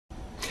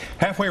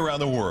Halfway around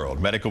the world,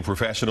 medical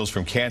professionals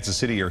from Kansas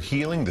City are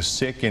healing the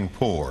sick and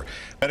poor.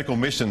 Medical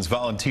Missions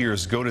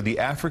volunteers go to the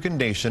African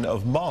nation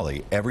of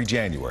Mali every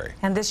January.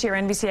 And this year,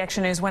 NBC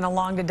Action News went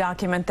along to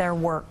document their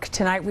work.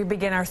 Tonight, we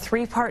begin our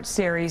three-part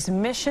series,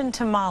 Mission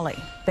to Mali.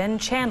 Ben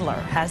Chandler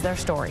has their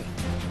story.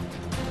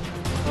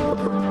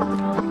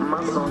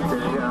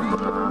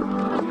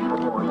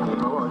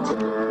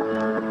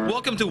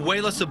 Welcome to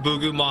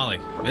Ouagadougou, Mali.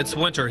 It's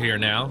winter here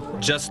now,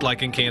 just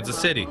like in Kansas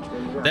City.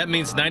 That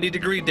means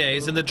 90-degree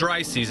days in the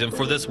dry season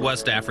for this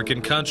West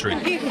African country.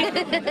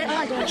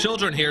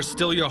 Children here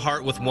steal your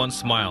heart with one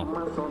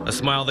smile, a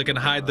smile that can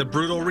hide the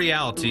brutal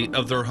reality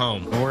of their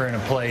home. We're in a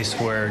place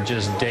where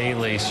just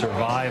daily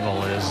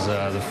survival is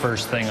the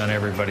first thing on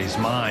everybody's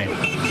mind.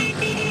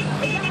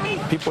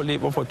 People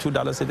live off of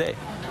 $2 a day.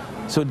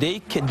 So they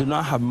do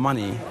not have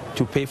money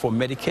to pay for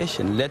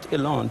medication, let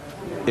alone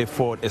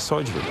afford a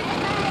surgery.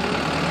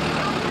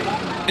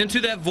 Into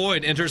that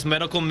void enters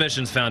Medical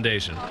Missions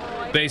Foundation.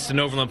 Based in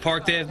Overland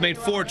Park, they have made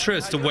 4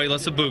 trips to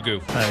Ouagadougou.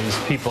 These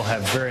people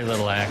have very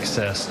little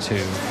access to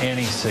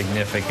any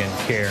significant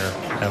care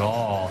at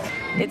all.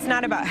 It's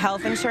not about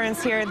health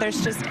insurance here.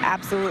 There's just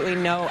absolutely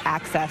no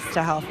access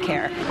to health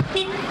care.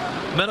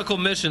 Medical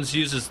Missions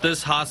uses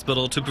this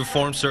hospital to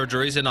perform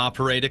surgeries and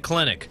operate a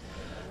clinic.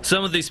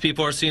 Some of these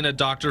people are seeing a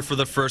doctor for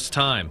the first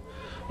time.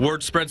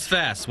 Word spreads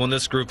fast when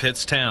this group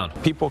hits town.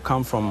 People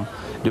come from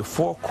the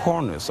 4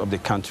 corners of the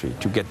country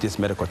to get this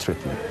medical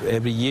treatment.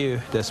 Every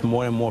year, there's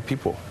more and more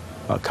people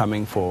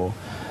coming for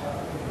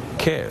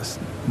cares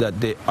that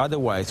they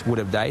otherwise would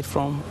have died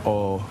from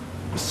or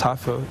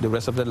suffer the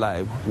rest of their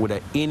life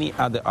without any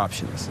other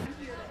options.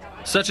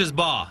 Such as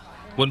Ba.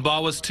 When Ba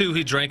was 2,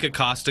 he drank a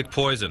caustic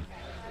poison.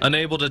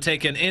 Unable to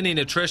take in any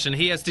nutrition,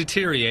 he has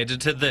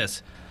deteriorated to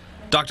this.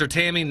 Dr.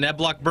 Tammy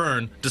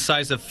Neblock-Byrne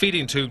decides a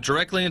feeding tube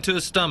directly into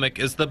his stomach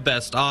is the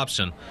best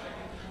option.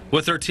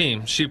 With her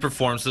team, she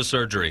performs the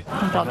surgery.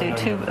 They'll do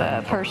 2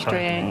 purse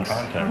strings,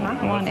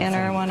 one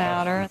inner, one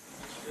outer.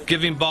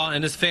 Giving Ba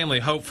and his family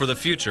hope for the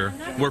future,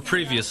 where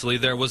previously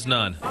there was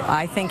none.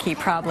 I think he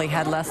probably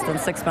had less than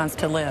 6 months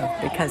to live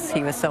because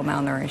he was so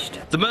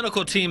malnourished. The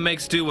medical team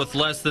makes do with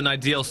less than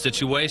ideal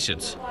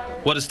situations.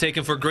 What is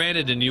taken for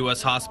granted in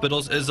U.S.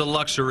 hospitals is a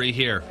luxury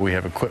here. We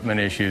have equipment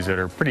issues that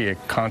are pretty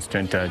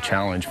constant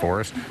challenge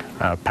for us.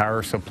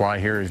 Power supply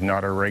here is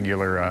not a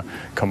regular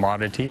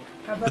commodity.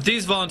 But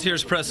these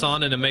volunteers press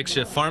on in a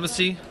makeshift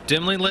pharmacy,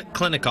 dimly lit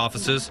clinic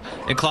offices,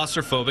 and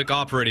claustrophobic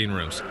operating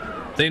rooms.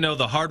 They know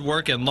the hard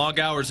work and long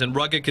hours and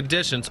rugged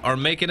conditions are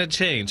making a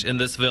change in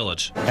this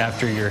village.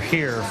 After you're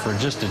here for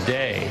just a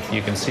day,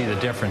 you can see the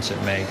difference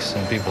it makes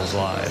in people's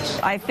lives.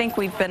 I think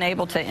we've been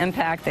able to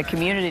impact the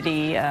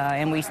community,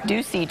 and we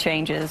do see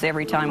changes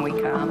every time we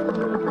come.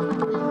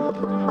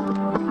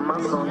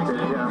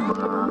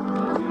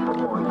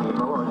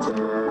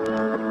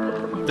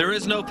 There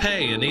is no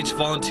pay, and each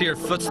volunteer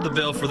foots the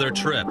bill for their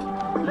trip.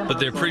 But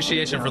the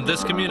appreciation from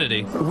this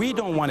community, we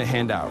don't want a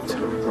handout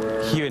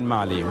here in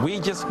Mali. We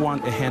just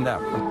want a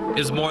handout.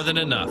 Is more than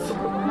enough.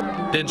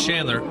 Ben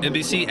Chandler,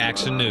 NBC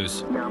Action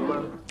News.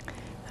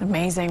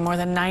 Amazing. More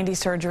than 90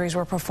 surgeries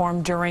were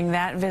performed during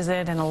that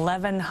visit and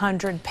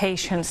 1,100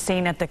 patients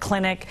seen at the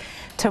clinic.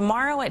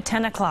 Tomorrow at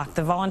 10 o'clock,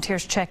 the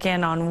volunteers check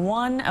in on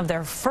one of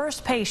their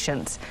first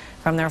patients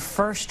from their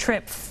first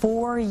trip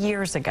 4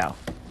 years ago.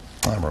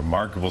 A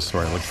remarkable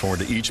story. I look forward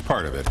to each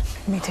part of it.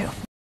 Me too.